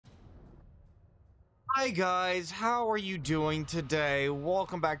Hi guys, how are you doing today?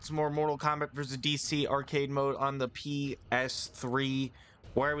 Welcome back to more Mortal Kombat vs. DC arcade mode on the PS3.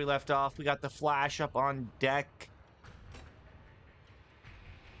 Where we left off, we got the Flash up on deck.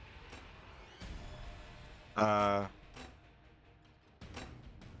 Oh,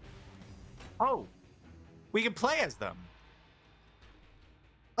 we can play as them.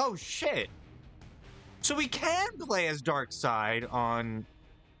 Oh shit. So we can play as Darkseid on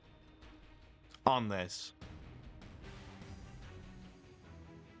this.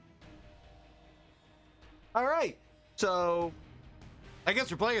 All right, so I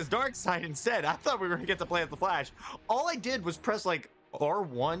guess we're playing as Darkseid instead. I thought we were gonna get to play as the Flash. All I did was press like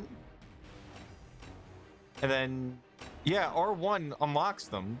R1, and then yeah, R1 unlocks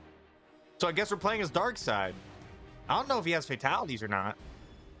them. So I guess we're playing as Darkseid. I don't know if he has fatalities or not.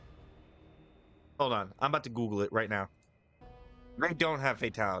 Hold on, I'm about to Google it right now. They don't have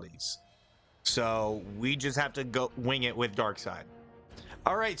fatalities, so we just have to go wing it with Darkseid.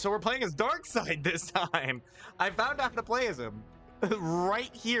 All right, so we're playing as Darkseid this time. I found out how to play as him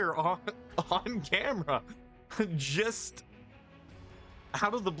right here on camera. Just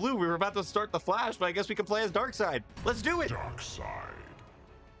out of the blue. We were about to start the Flash, but I guess we can play as Darkseid. Let's do it. Darkseid.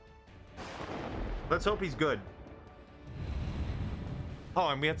 Let's hope he's good. Oh,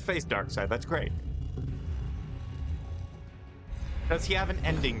 and we have to face Darkseid. That's great. Does he have an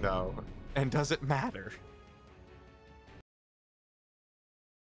ending though? And does it matter?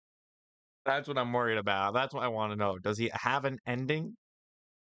 That's what I'm worried about. That's what I want to know. Does he have an ending?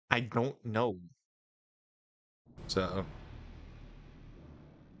 I don't know. So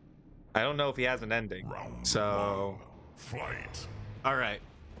I don't know if he has an ending. Round so one, fight. All right.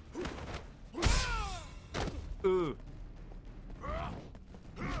 Ooh.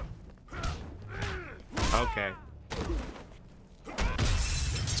 Okay.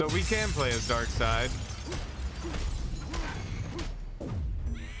 So we can play as Darkseid.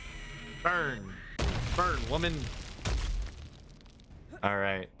 Burn. Burn, woman. All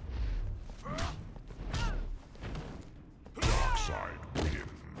right. Darkseid wins.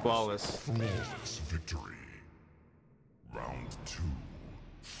 Flawless. Flawless victory. Round two,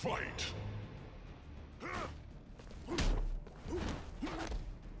 fight.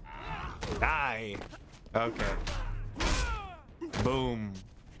 Die. Okay. Boom.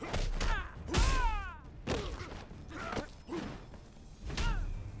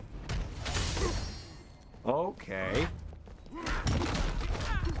 Okay.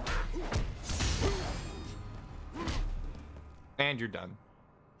 And you're done.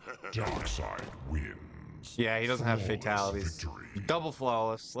 Darkseid wins. Yeah, he doesn't have Flawless fatalities. victory. Double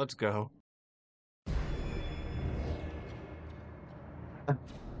flawless. Let's go.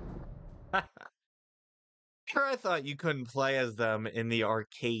 Sure, I thought you couldn't play as them in the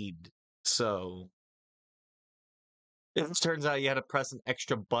arcade, so it turns out you had to press an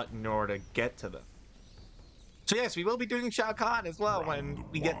extra button in order to get to them. So yes, we will be doing Shao Kahn as well when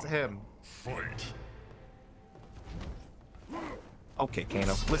we get to him. Fight. Okay,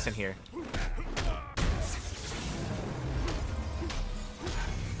 Kano, listen here.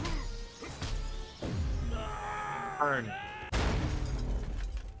 Burn.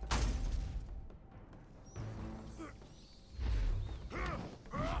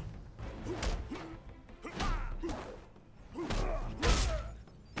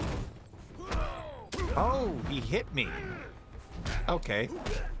 Oh, he hit me. Okay.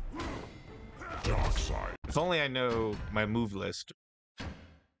 Darkseid If only I know my move list.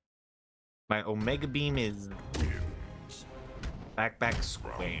 My Omega Beam is wins. back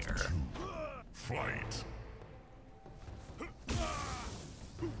square. Round two, fight.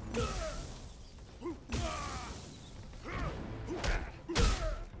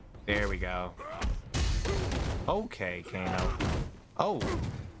 There we go. Okay, Kano. Oh.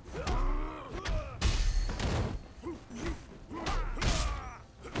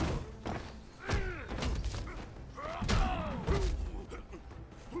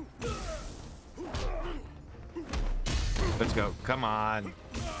 Let's go. Come on.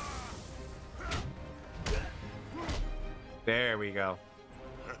 There we go.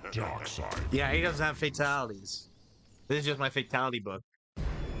 Darkseid. Yeah, he doesn't have fatalities. This is just my fatality book.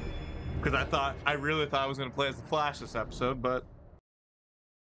 Because I really thought I was going to play as the Flash this episode, but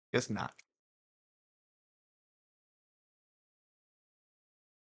guess not.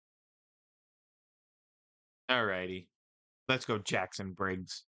 Alrighty. Let's go, Jackson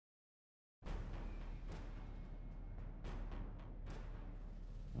Briggs.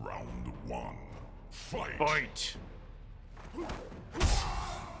 Round one, fight. Fight!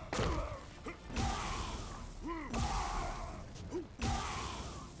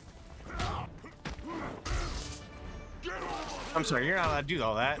 I'm sorry, you're not allowed to do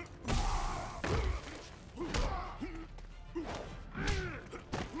all that.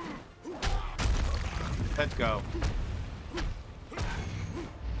 Let's go.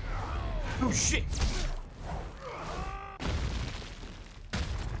 Oh shit!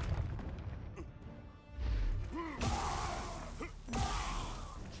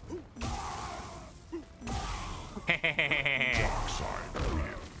 Darkseid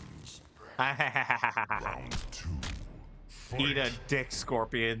wins. Round 2. Fight. Eat a dick,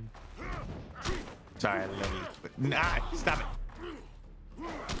 Scorpion. Sorry, I love you. Nah, stop it.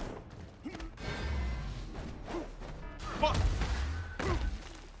 What?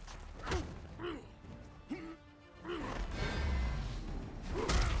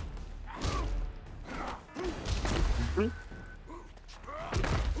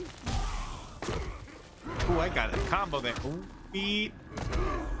 Ooh, I got a combo there. Ooh, beat.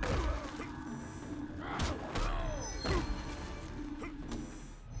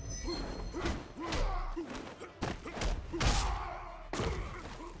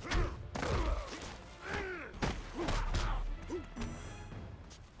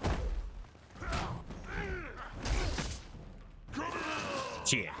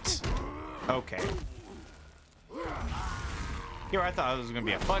 Shit. Okay. Here, I thought it was gonna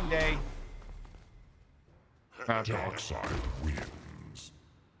be a fun day. Okay. Darkseid wins.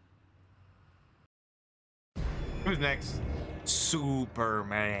 Who's next?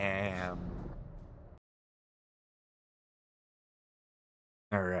 Superman.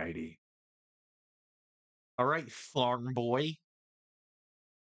 Alrighty. Alright, farm boy.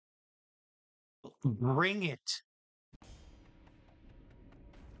 Bring it.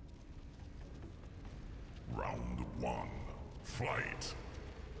 Round 1. Fight.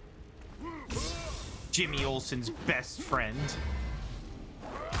 Jimmy Olsen's best friend.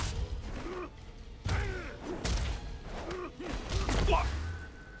 What?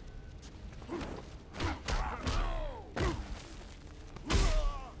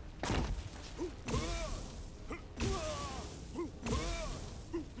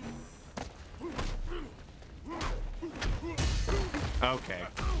 Okay.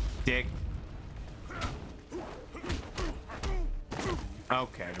 Dick.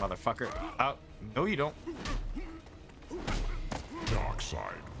 Okay, motherfucker. Oh, no you don't.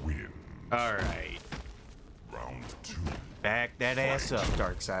 Darkseid wins. Alright. Round 2. Back that ass up,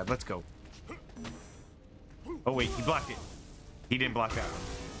 Darkseid. Let's go. Oh, wait, he blocked it. He didn't block that one.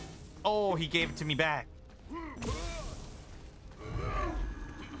 Oh, he gave it to me back.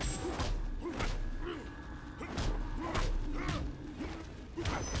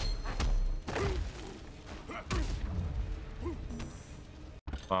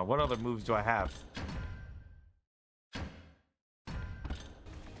 What other moves do I have?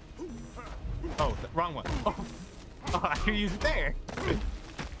 Oh, wrong one. Oh, I can use it there.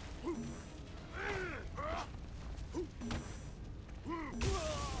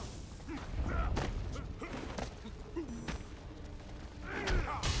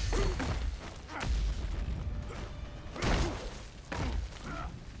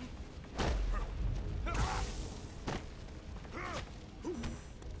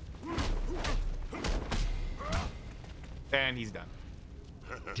 And he's done.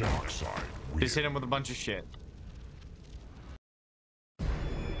 Darkseid wins. Just hit him with a bunch of shit.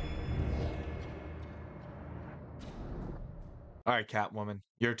 All right, Catwoman,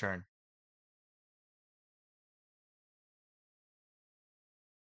 your turn.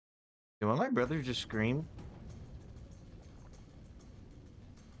 Did one of my brothers just scream?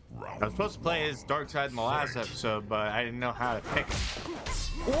 I was supposed to play as Darkseid in the last episode, but I didn't know how to pick him.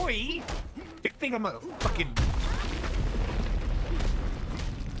 Oi! You think I'm a fucking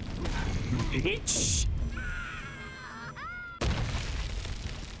bitch?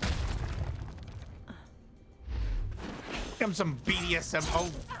 I'm some BDSM. Oh,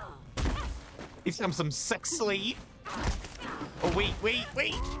 I'm some sex slave. Oh wait.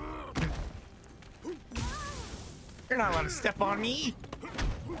 You're not allowed to step on me.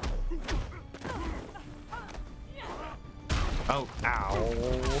 Oh,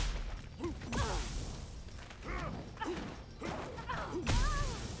 ow.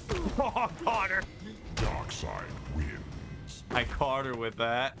 Oh, I caught her. Darkseid wins. I caught her with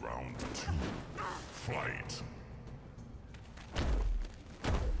that. Round 2. Fight.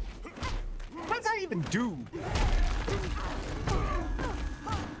 What does that even do?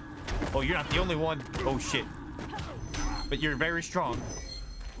 Oh, you're not the only one. Oh, shit. But you're very strong.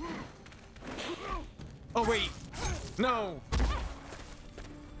 Oh, wait. No.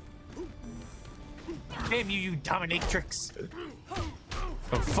 Damn you, you dominatrix.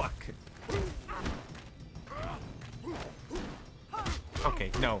 Oh, fuck.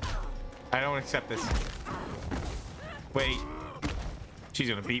 Okay, no. I don't accept this. Wait. She's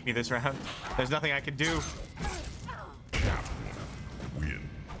gonna beat me this round. There's nothing I can do.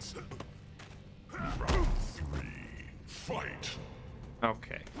 Wins. Round 3. Fight.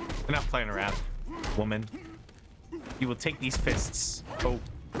 Okay. Enough playing around, woman. You will take these fists. Oh.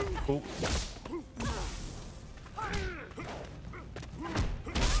 Oh.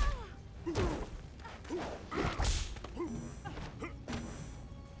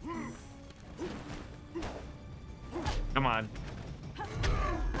 Come on.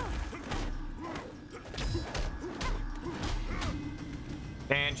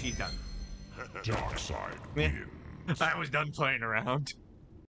 And she's done. Darkseid Yeah. wins. I was done playing around.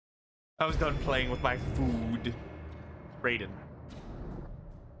 I was done playing with my food. Raiden.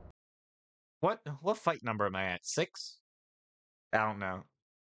 What fight number am I at? 6? I don't know.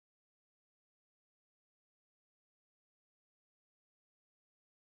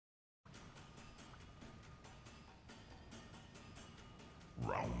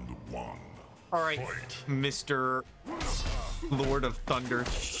 Round 1. All right, Fight. Mr. Lord of Thunder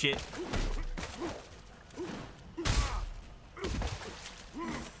shit.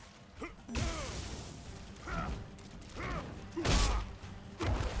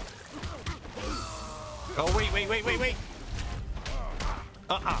 Oh, wait.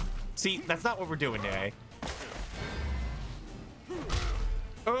 See, that's not what we're doing today.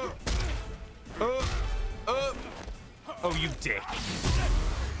 Oh, you dick.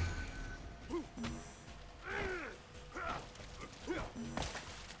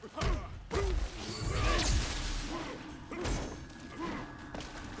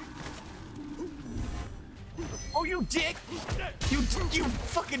 Oh, you dick! You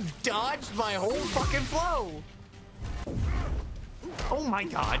fucking dodged my whole fucking flow! Oh my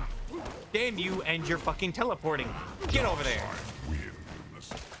god. Damn you and your fucking teleporting. Get over there.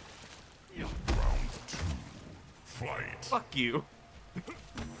 Wins. Round 2. Fight. Fuck you.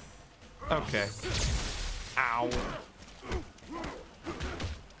 Okay. Ow.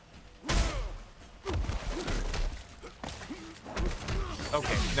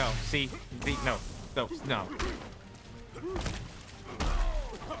 Okay, no, see, no.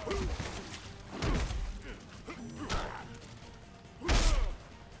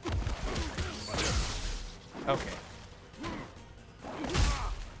 Okay.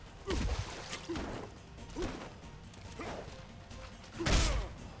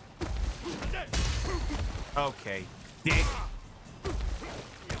 Okay, dick.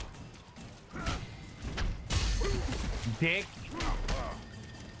 Dick.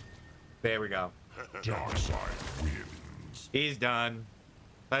 There we go. Darkseid wins. He's done.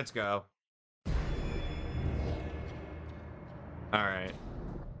 Let's go. All right.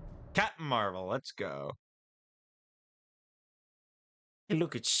 Captain Marvel, let's go. Hey,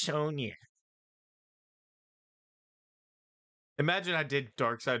 look at Sonya. Imagine I did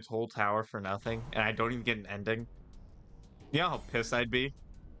Darkseid's whole tower for nothing, and I don't even get an ending. You know how pissed I'd be?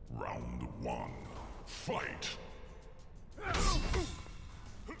 Round 1. Fight.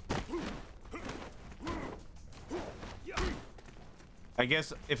 I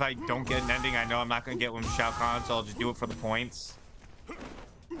guess if I don't get an ending, I know I'm not going to get one with Shao Kahn, so I'll just do it for the points.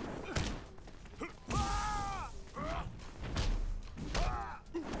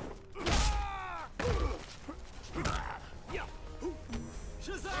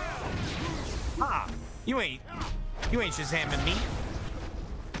 Ah, you ain't Shazamming me.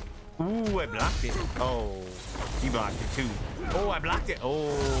 Ooh, I blocked it. Oh, he blocked it too. Oh, I blocked it.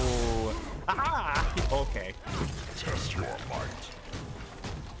 Oh, aha. Okay. Test your might.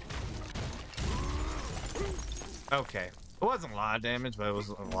 Okay. It wasn't a lot of damage, but it was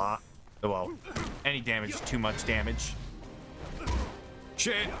a lot. Well, any damage is too much damage.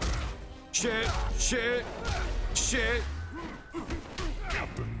 Shit.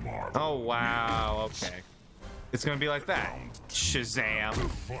 Captain Marvel. Oh, wow. Okay. It's gonna be like that. Shazam.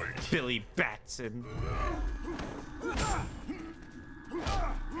 Fight. Billy Batson.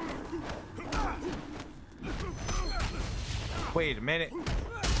 Wait a minute.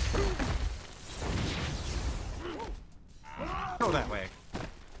 Go that way.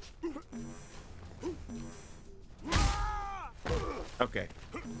 Okay.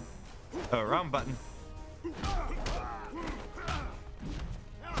 Oh, wrong button.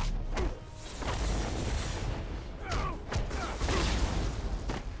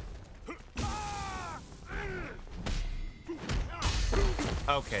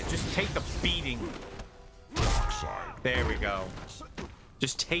 Okay, just take the beating. Darkseid. There we go.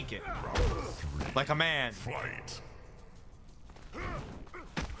 Just take it. Round 3. Like a man. Fight.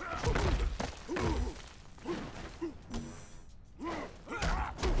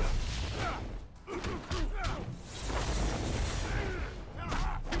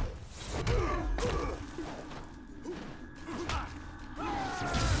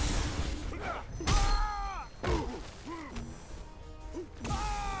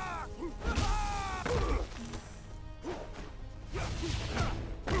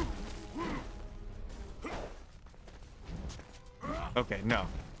 Okay, no.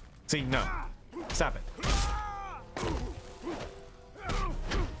 See, no. Stop it.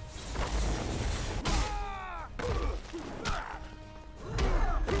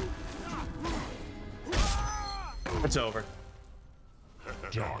 It's over.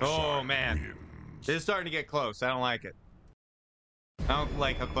 Oh, man. This is starting to get close. I don't like it. I don't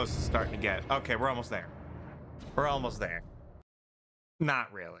like how close it's starting to get. Okay, we're almost there. We're almost there.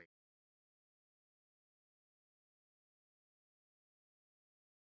 Not really.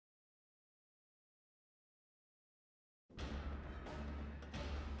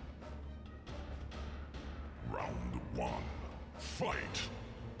 Round one. Fight.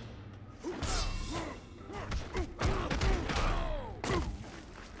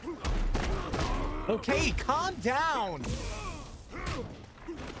 Okay, calm down.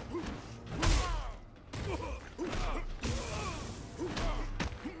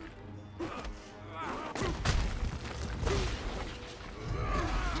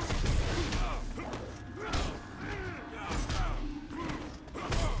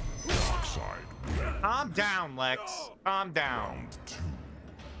 Darkseid. Calm down, Lex. Calm down. Round two.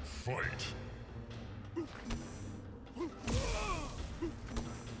 Fight.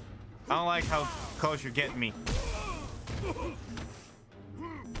 I don't like how close you're getting me.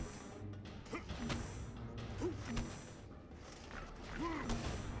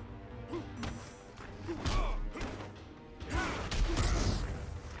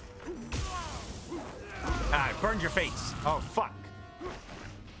 Ah, it burned your face. Oh, fuck.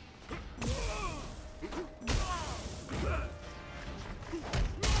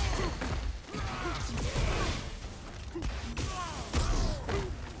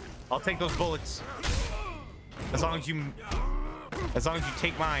 I'll take those bullets. As long as you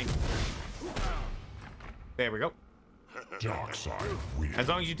take mine. There we go. Darkseid wins. As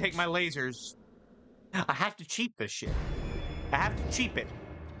long as you take my lasers. I have to cheat this shit. I have to cheap it.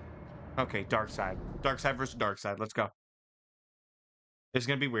 Okay, Darkseid. Darkseid versus Darkseid. Let's go. This is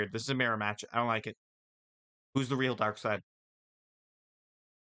gonna be weird. This is a mirror match. I don't like it. Who's the real Darkseid?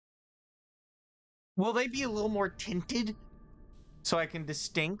 Will they be a little more tinted? So I can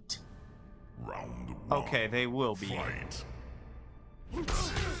distinct? Round one. Okay, they will be. Fight.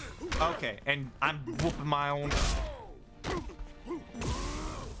 Okay, and I'm whooping my own.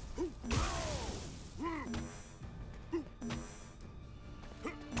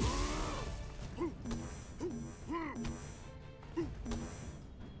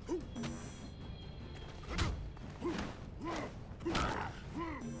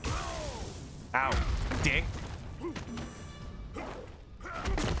 Ow, dick.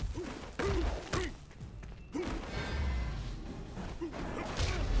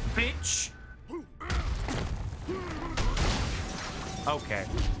 Bitch. Okay.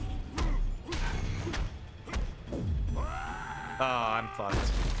 Oh, I'm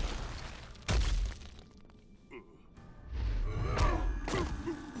fucked.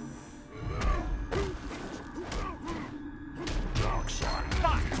 Darkseid.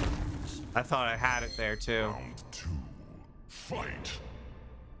 Fuck. I thought I had it there too. Round two. Fight.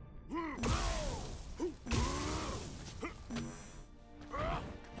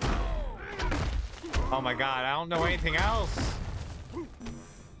 Oh my god, I don't know anything else.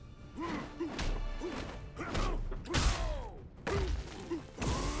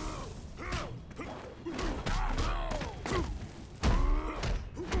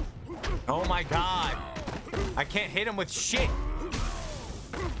 Oh my god. I can't hit him with shit.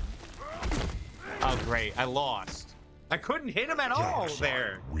 Oh great, I lost. I couldn't hit him at all Darkseid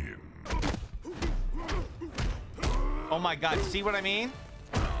there. wins. Oh my god, see what I mean?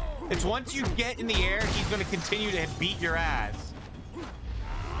 It's once you get in the air, he's gonna continue to beat your ass.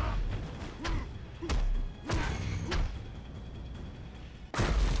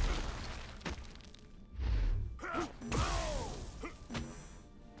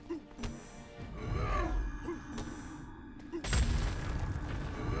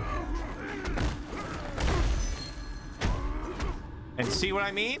 And see what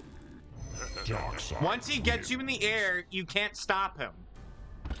I mean? Darkseid Once he gets you in the air, you can't stop him.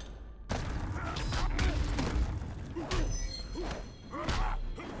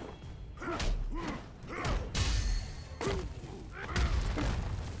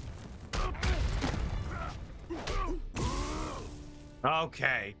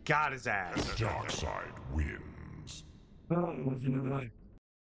 Okay, got his ass. Darkseid wins.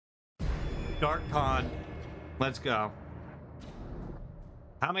 Dark Con. Let's go.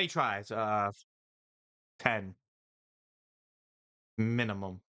 How many tries? 10.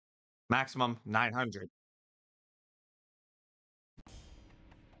 Minimum. Maximum 900.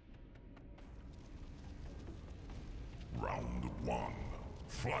 Round one,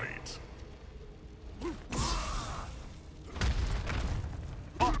 fight.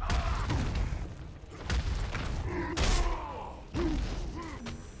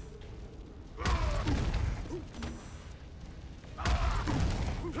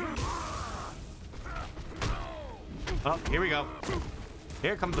 Oh, here we go.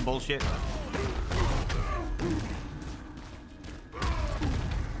 Here comes the bullshit.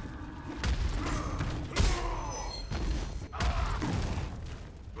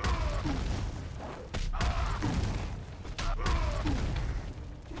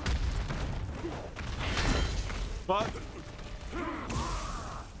 Fuck.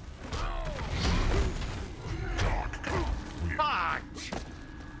 Fuck!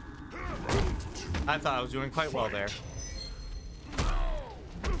 I thought I was doing quite well there.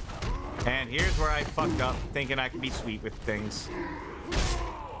 And here's where I fucked up, thinking I could be sweet with things.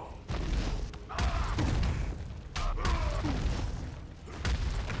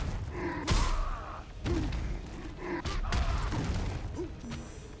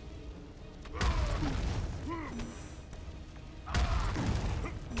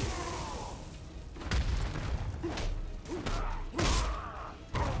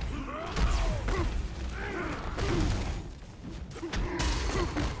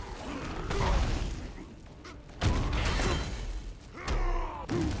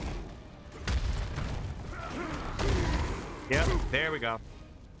 Yep, there we go.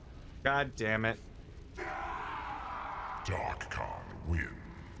 God damn it. Darkcon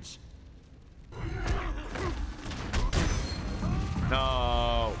wins.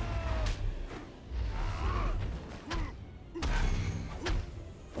 No.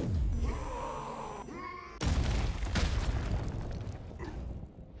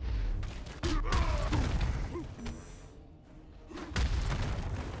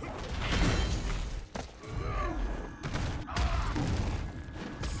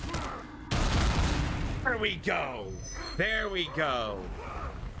 There we go. There we go.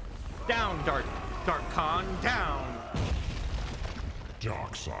 Down, Darkcon, down.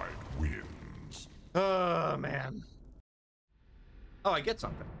 Darkseid wins. Oh, man. Oh, I get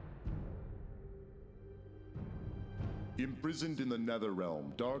something. Imprisoned in the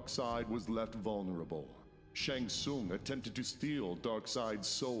Netherrealm, Darkseid was left vulnerable. Shang Tsung attempted to steal Darkseid's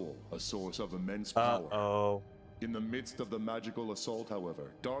soul, a source of immense power. Uh-oh. In the midst of the magical assault,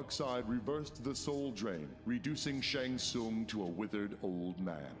 however, Darkseid reversed the soul drain, reducing Shang Tsung to a withered old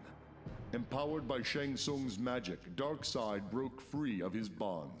man. Empowered by Shang Tsung's magic, Darkseid broke free of his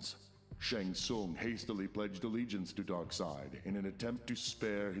bonds. Shang Tsung hastily pledged allegiance to Darkseid in an attempt to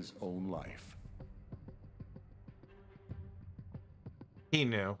spare his own life. He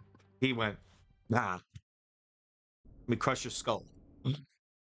knew. He went, nah. Let me crush your skull.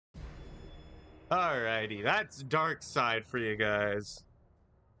 Alrighty, that's Darkseid for you guys.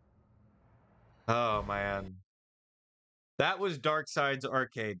 Oh, man. That was Darkseid's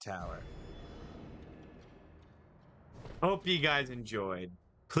arcade tower. Hope you guys enjoyed.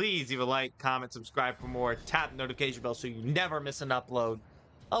 Please leave a like, comment, subscribe for more. Tap the notification bell so you never miss an upload.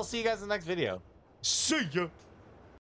 I'll see you guys in the next video. See ya!